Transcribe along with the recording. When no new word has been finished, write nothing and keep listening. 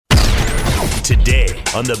today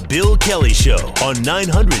on The Bill Kelly Show on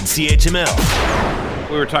 900 CHML.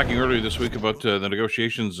 We were talking earlier this week about the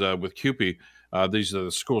negotiations with CUPE. These are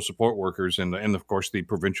the school support workers and, of course, the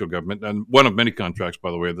provincial government. And one of many contracts,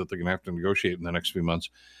 by the way, that they're going to have to negotiate in the next few months.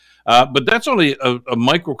 But that's only a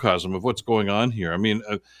microcosm of what's going on here. I mean,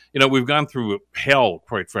 we've gone through hell,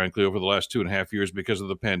 quite frankly, over the last 2.5 years because of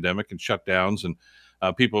the pandemic and shutdowns. And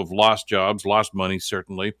people have lost jobs, lost money,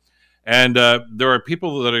 certainly. And there are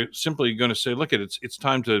people that are simply going to say, look, it's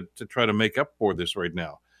time to try to make up for this right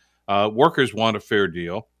now. Workers want a fair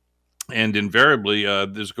deal. And invariably,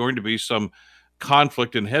 there's going to be some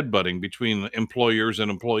conflict and headbutting between employers and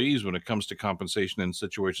employees when it comes to compensation in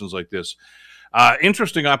situations like this.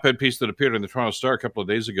 Interesting op-ed piece that appeared in the Toronto Star a couple of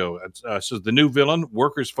days ago. It says, the new villain,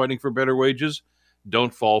 workers fighting for better wages,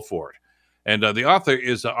 don't fall for it. And the author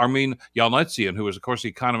is Armin Yalnizyan, who is, of course, the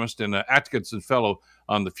economist and Atkinson Fellow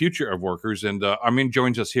on the future of workers. And Armin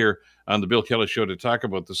joins us here on the Bill Kelly Show to talk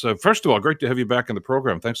about this. First of all, great to have you back on the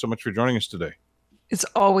program. Thanks so much for joining us today. It's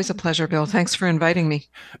always a pleasure, Bill. Thanks for inviting me.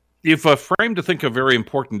 You've framed, I think, a very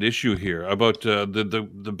important issue here about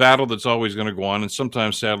the battle that's always going to go on, and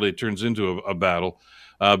sometimes, sadly, it turns into a battle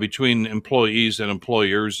between employees and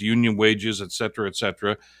employers, union wages, et cetera, et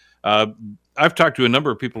cetera. I've talked to a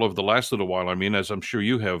number of people over the last little while, I mean, as I'm sure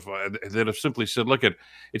you have, that have simply said, look,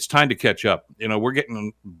 it's time to catch up. We're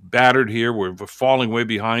getting battered here. We're falling way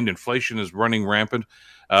behind. Inflation is running rampant.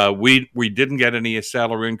 We didn't get any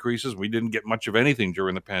salary increases. We didn't get much of anything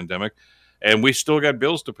during the pandemic. And we still got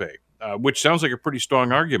bills to pay, which sounds like a pretty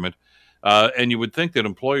strong argument. And you would think that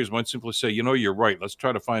employers might simply say, you're right. Let's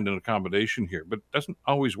try to find an accommodation here. But it doesn't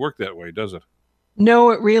always work that way, does it? No,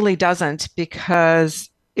 it really doesn't, because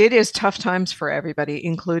it is tough times for everybody,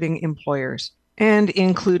 including employers and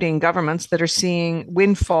including governments that are seeing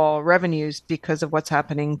windfall revenues because of what's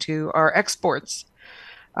happening to our exports.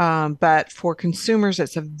 But for consumers,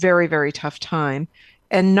 it's a very, very tough time.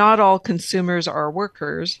 And not all consumers are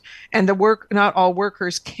workers, and not all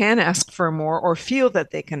workers can ask for more or feel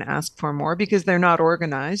that they can ask for more because they're not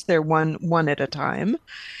organized. They're one at a time.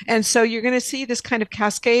 And so you're going to see this kind of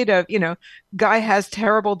cascade of, guy has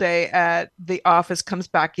terrible day at the office, comes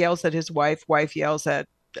back, yells at his wife yells at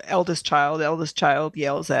eldest child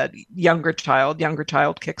yells at younger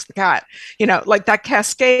child kicks the cat. Like that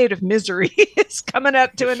cascade of misery is coming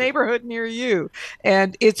up to a neighborhood near you.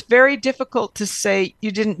 And it's very difficult to say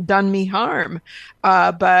you didn't done me harm.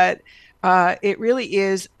 But it really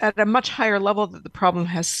is at a much higher level that the problem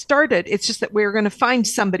has started. It's just that we're going to find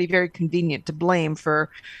somebody very convenient to blame for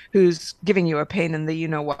who's giving you a pain in the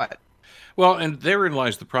you-know-what. Well, and therein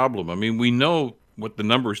lies the problem. I mean, we know what the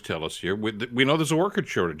numbers tell us here. We know there's a worker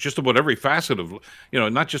shortage, just about every facet of,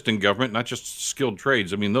 not just in government, not just skilled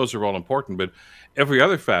trades. I mean, those are all important, but every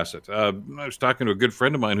other facet. I was talking to a good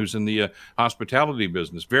friend of mine who's in the hospitality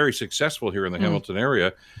business, very successful here in the Hamilton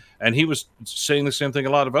area, and he was saying the same thing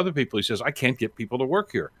a lot of other people. He says, I can't get people to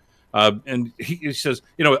work here. And he says,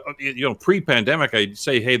 pre-pandemic, I'd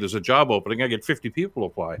say, hey, there's a job opening. I get 50 people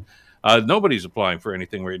apply. Nobody's applying for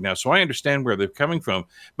anything right now. So I understand where they're coming from.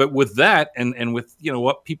 But with that and with,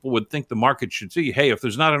 what people would think the market should see, hey, if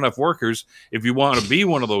there's not enough workers, if you want to be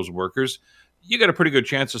one of those workers, you got a pretty good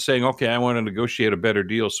chance of saying, okay, I want to negotiate a better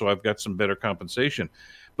deal so I've got some better compensation.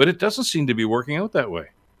 But it doesn't seem to be working out that way.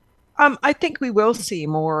 I think we will see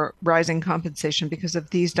more rising compensation because of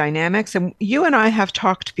these dynamics. And you and I have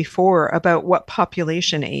talked before about what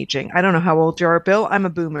population aging. I don't know how old you are, Bill. I'm a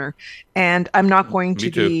boomer, and I'm not going to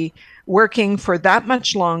be working for that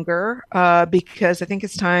much longer because I think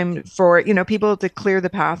it's time for, people to clear the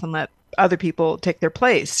path and let other people take their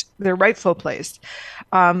place, their rightful place.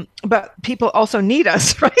 But people also need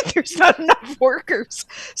us, right? There's not enough workers.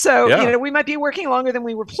 So, we might be working longer than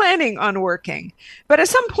we were planning on working. But at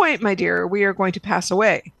some point, my dear, we are going to pass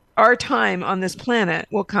away. Our time on this planet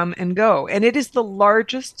will come and go. And it is the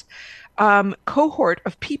largest cohort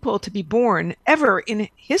of people to be born ever in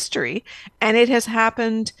history. And it has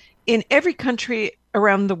happened in every country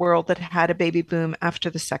around the world that had a baby boom after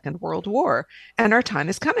the Second World War, and our time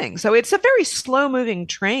is coming. So it's a very slow moving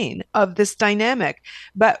train of this dynamic.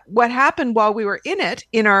 But what happened while we were in it,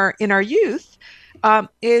 in our youth,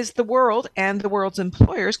 is the world and the world's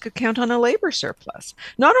employers could count on a labor surplus.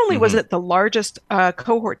 Not only was it the largest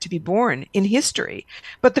cohort to be born in history,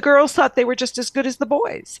 but the girls thought they were just as good as the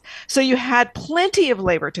boys. So you had plenty of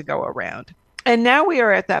labor to go around. And now we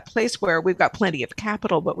are at that place where we've got plenty of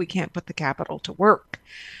capital, but we can't put the capital to work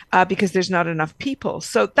because there's not enough people.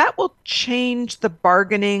 So that will change the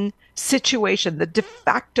bargaining situation, the de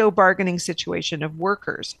facto bargaining situation of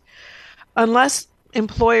workers, unless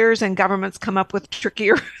employers and governments come up with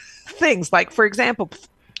trickier things. Like, for example,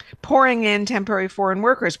 pouring in temporary foreign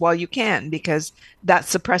workers while you can, because that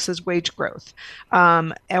suppresses wage growth,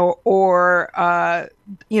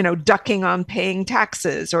 ducking on paying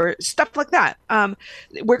taxes or stuff like that.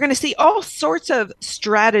 We're going to see all sorts of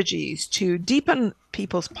strategies to deepen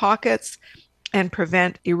people's pockets and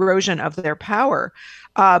prevent erosion of their power.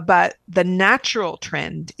 But the natural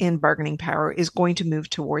trend in bargaining power is going to move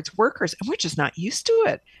towards workers, and we're just not used to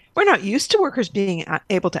it. We're not used to workers being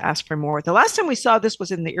able to ask for more. The last time we saw this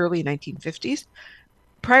was in the early 1950s.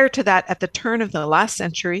 Prior to that, at the turn of the last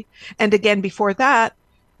century, and again before that,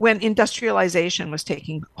 when industrialization was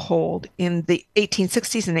taking hold in the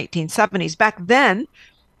 1860s and 1870s. Back then,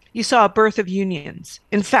 you saw a birth of unions.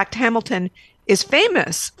 In fact, Hamilton is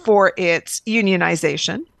famous for its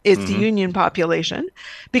unionization, its union population,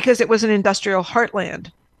 because it was an industrial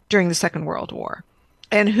heartland during the Second World War.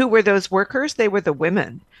 And who were those workers? They were the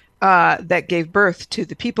women that gave birth to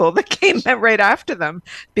the people that came right after them,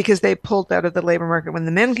 because they pulled out of the labor market when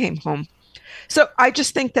the men came home. So I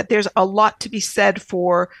just think that there's a lot to be said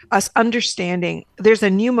for us understanding there's a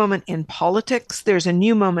new moment in politics, there's a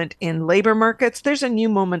new moment in labor markets, there's a new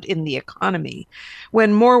moment in the economy.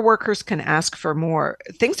 When more workers can ask for more,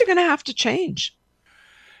 things are going to have to change.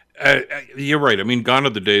 You're right. I mean, gone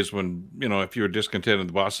are the days when, if you were discontented,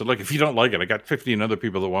 the boss said, look, if you don't like it, I got 15 other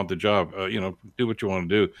people that want the job, do what you want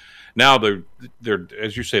to do. Now they're,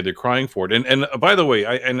 as you say, they're crying for it. And by the way,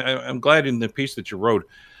 I'm glad in the piece that you wrote,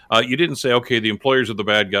 you didn't say, okay, the employers are the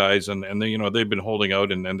bad guys and they've been holding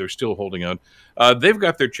out and they're still holding out. They've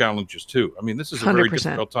got their challenges too. I mean, this is a very 100%.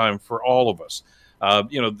 Difficult time for all of us.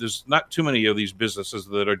 There's not too many of these businesses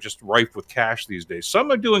that are just rife with cash these days.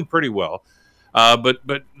 Some are doing pretty well. But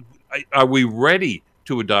are we ready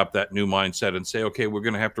to adopt that new mindset and say, okay, we're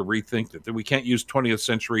going to have to rethink that we can't use 20th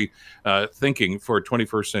century thinking for a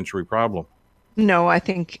 21st century problem? No, I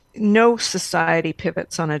think no society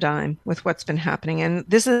pivots on a dime with what's been happening. And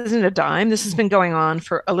this isn't a dime. This has been going on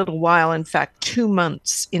for a little while. In fact, 2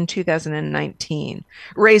 months in 2019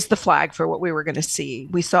 raised the flag for what we were going to see.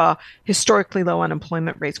 We saw historically low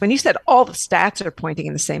unemployment rates. When you said all the stats are pointing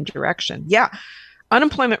in the same direction, yeah.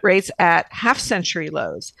 Unemployment rates at half-century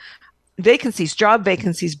lows, job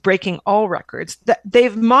vacancies breaking all records.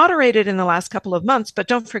 They've moderated in the last couple of months, but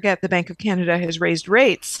don't forget the Bank of Canada has raised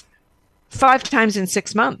rates 5 times in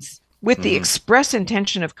 6 months with the express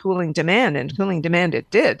intention of cooling demand, and cooling demand it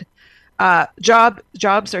did.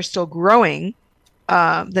 Jobs are still growing.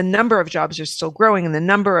 The number of jobs are still growing, and the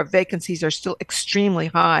number of vacancies are still extremely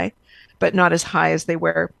high, but not as high as they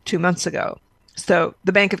were 2 months ago. So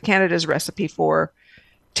the Bank of Canada's recipe for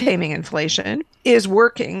taming inflation is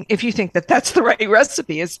working. If you think that that's the right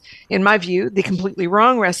recipe, is, in my view, the completely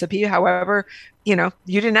wrong recipe. However, you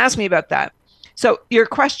didn't ask me about that. So your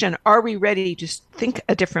question, are we ready to think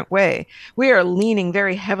a different way? We are leaning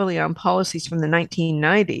very heavily on policies from the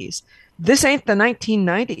 1990s. This ain't the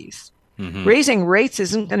 1990s. Raising rates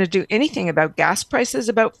isn't going to do anything about gas prices,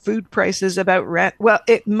 about food prices, about rent. Well,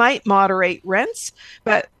 it might moderate rents,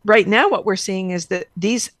 but right now what we're seeing is that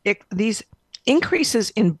these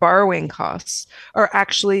increases in borrowing costs are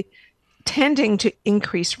actually tending to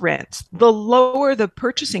increase rents. They'll lower the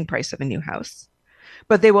purchasing price of a new house,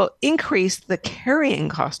 but they will increase the carrying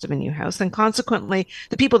cost of a new house. And consequently,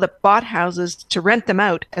 the people that bought houses to rent them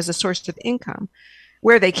out as a source of income,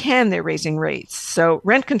 where they can, they're raising rates. So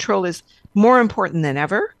rent control is more important than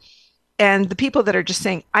ever. And the people that are just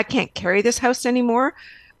saying, I can't carry this house anymore,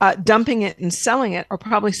 dumping it and selling it, or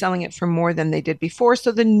probably selling it for more than they did before.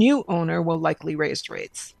 So the new owner will likely raise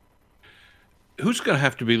rates. Who's going to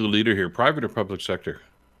have to be the leader here, private or public sector?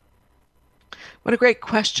 What a great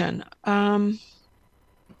question.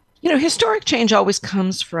 Historic change always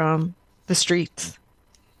comes from the streets.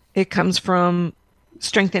 It comes from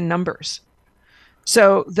strength in numbers.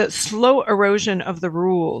 So the slow erosion of the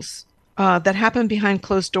rules that happen behind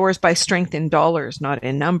closed doors by strength in dollars, not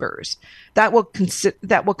in numbers, that will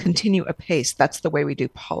continue apace. That's the way we do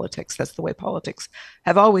politics. That's the way politics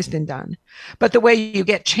have always been done. But the way you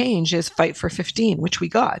get change is fight for 15, which we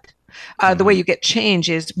got. The way you get change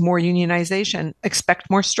is more unionization,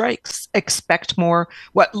 expect more strikes, expect more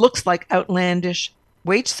what looks like outlandish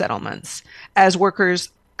wage settlements as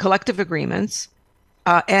workers' collective agreements.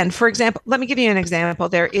 And for example, let me give you an example.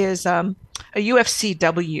 There is a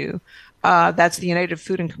UFCW, that's the United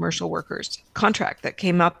Food and Commercial Workers contract that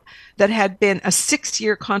came up that had been a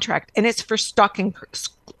 6-year contract, and it's for stocking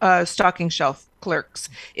shelf clerks.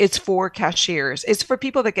 It's for cashiers. It's for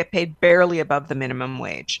people that get paid barely above the minimum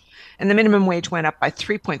wage. And the minimum wage went up by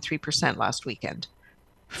 3.3% last weekend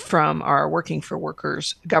from our Working for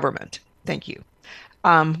Workers government. Thank you.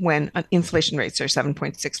 when inflation rates are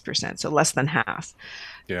 7.6%, so less than half.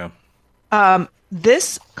 Yeah.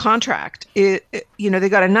 This contract, they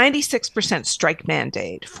got a 96% strike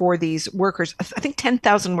mandate for these workers. I think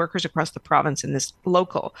 10,000 workers across the province in this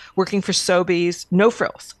local working for Sobeys, no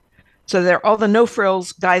frills. So they're all the no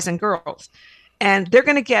frills guys and girls. And they're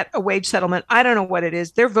going to get a wage settlement. I don't know what it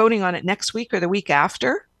is. They're voting on it next week or the week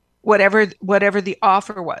after, whatever the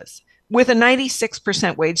offer was, with a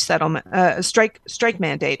 96% wage settlement, strike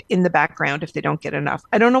mandate in the background if they don't get enough.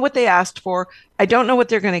 I don't know what they asked for. I don't know what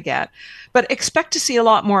they're going to get, but expect to see a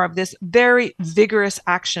lot more of this very vigorous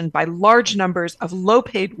action by large numbers of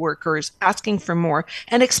low-paid workers asking for more,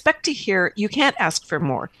 and expect to hear you can't ask for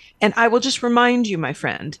more. And I will just remind you, my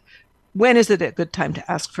friend, when is it a good time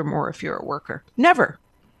to ask for more if you're a worker? Never.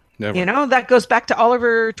 Never. That goes back to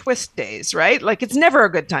Oliver Twist days, right? Like, it's never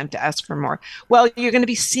a good time to ask for more. Well, you're going to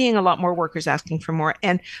be seeing a lot more workers asking for more.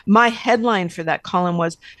 And my headline for that column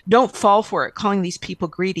was, don't fall for it, calling these people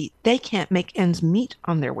greedy. They can't make ends meet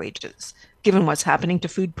on their wages, given what's happening to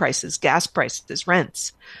food prices, gas prices,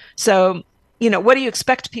 rents. So, what do you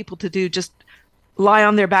expect people to do? Just lie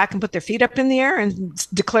on their back and put their feet up in the air and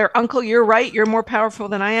declare, Uncle, you're right, you're more powerful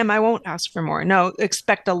than I am, I won't ask for more. No,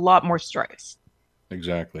 expect a lot more strife.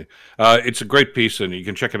 Exactly. It's a great piece, and you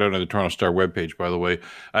can check it out on the Toronto Star webpage, by the way.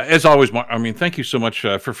 As always, thank you so much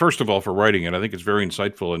first of all, for writing it. I think it's very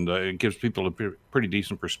insightful, and it gives people a pretty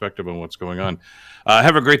decent perspective on what's going on.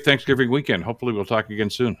 Have a great Thanksgiving weekend. Hopefully we'll talk again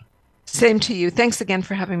soon. Same to you. Thanks again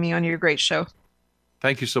for having me on your great show.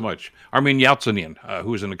 Thank you so much. Armin Yalcinian,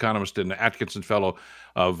 who is an economist and Atkinson Fellow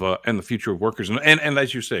of and the Future of Workers. And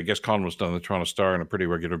as you say, a guest columnist on the Toronto Star on a pretty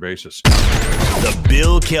regular basis. The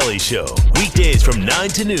Bill Kelly Show, weekdays from 9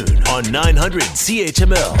 to noon on 900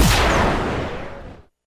 CHML.